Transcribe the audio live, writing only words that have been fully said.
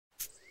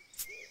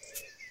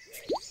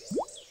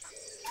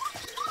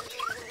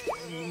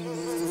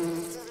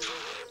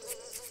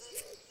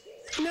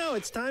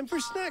it's time for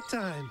snack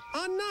time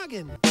on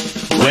Noggin.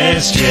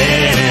 Where's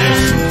Jeff?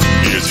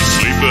 Is he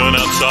sleeping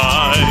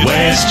outside?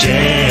 Where's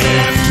Jeff?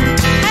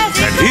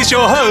 And he's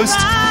your host,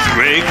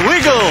 Greg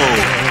Wiggle.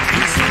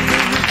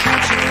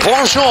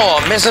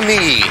 Bonjour, mes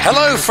amis.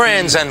 Hello,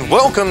 friends, and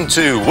welcome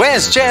to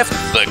Where's Jeff,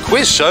 the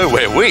quiz show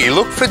where we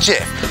look for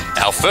Jeff.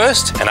 Our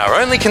first and our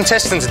only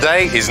contestant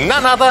today is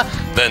none other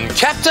than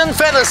Captain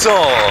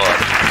Feathersword.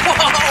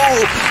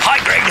 Whoa!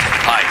 Hi, Greg.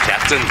 Hi,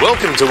 Captain.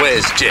 Welcome to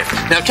Where's Jeff.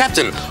 Now,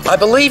 Captain, I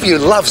believe you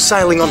love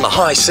sailing on the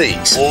high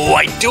seas. Oh,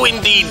 I do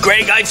indeed,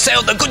 Greg. I've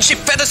sailed the good ship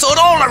Feathersword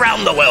all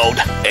around the world.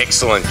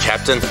 Excellent,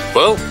 Captain.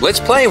 Well, let's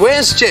play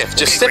Where's Jeff.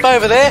 Just step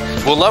over there.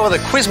 We'll lower the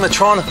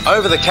Quizmatron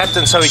over the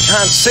Captain so he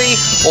can't see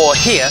or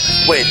hear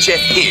where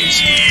Jeff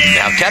is.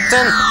 Now,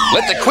 Captain,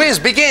 let the quiz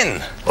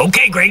begin.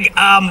 Okay, Greg.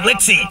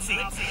 Let's see.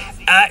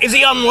 Is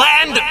he on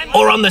land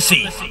or on the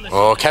sea?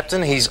 Oh,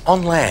 Captain, he's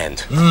on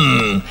land.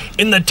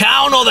 In the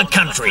town or the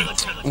country?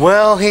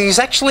 Well, he's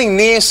actually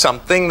near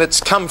something that's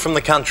come from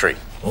the country.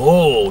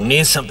 Oh,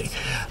 near something.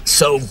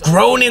 So,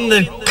 grown in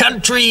the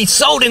country,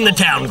 sold in the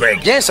town,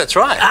 Greg? Yes, that's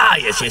right. Ah,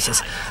 yes.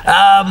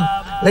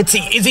 Let's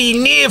see. Is he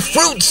near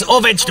fruits or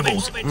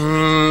vegetables?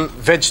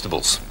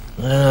 Vegetables.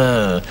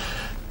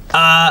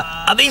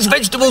 Are these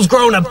vegetables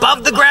grown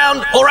above the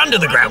ground or under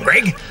the ground,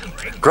 Greg?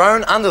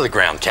 Grown under the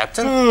ground,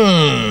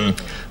 Captain.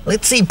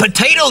 Let's see.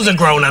 Potatoes are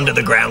grown under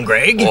the ground,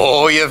 Greg.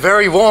 Oh, you're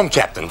very warm,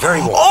 Captain. Very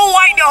warm. Oh,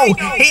 I know.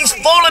 He's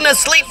fallen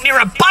asleep near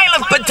a pile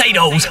of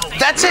potatoes.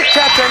 That's it,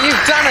 Captain.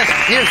 You've done it.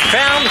 You've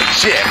found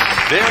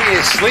Jeff. There he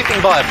is,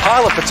 sleeping by a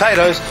pile of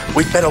potatoes.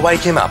 We'd better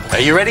wake him up. Are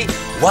you ready?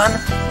 1,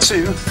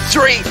 2,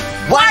 3.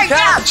 Wake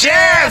up,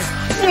 Jeff!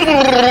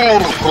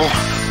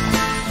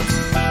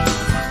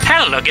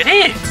 Hello, look at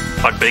here.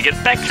 I'd better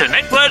get back to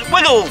Network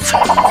Wiggles.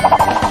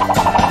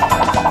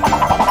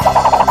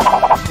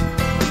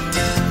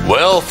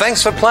 Well,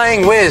 thanks for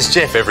playing Where's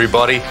Jeff,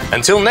 everybody.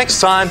 Until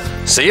next time,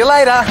 see you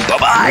later.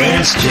 Bye-bye.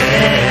 Where's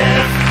Jeff?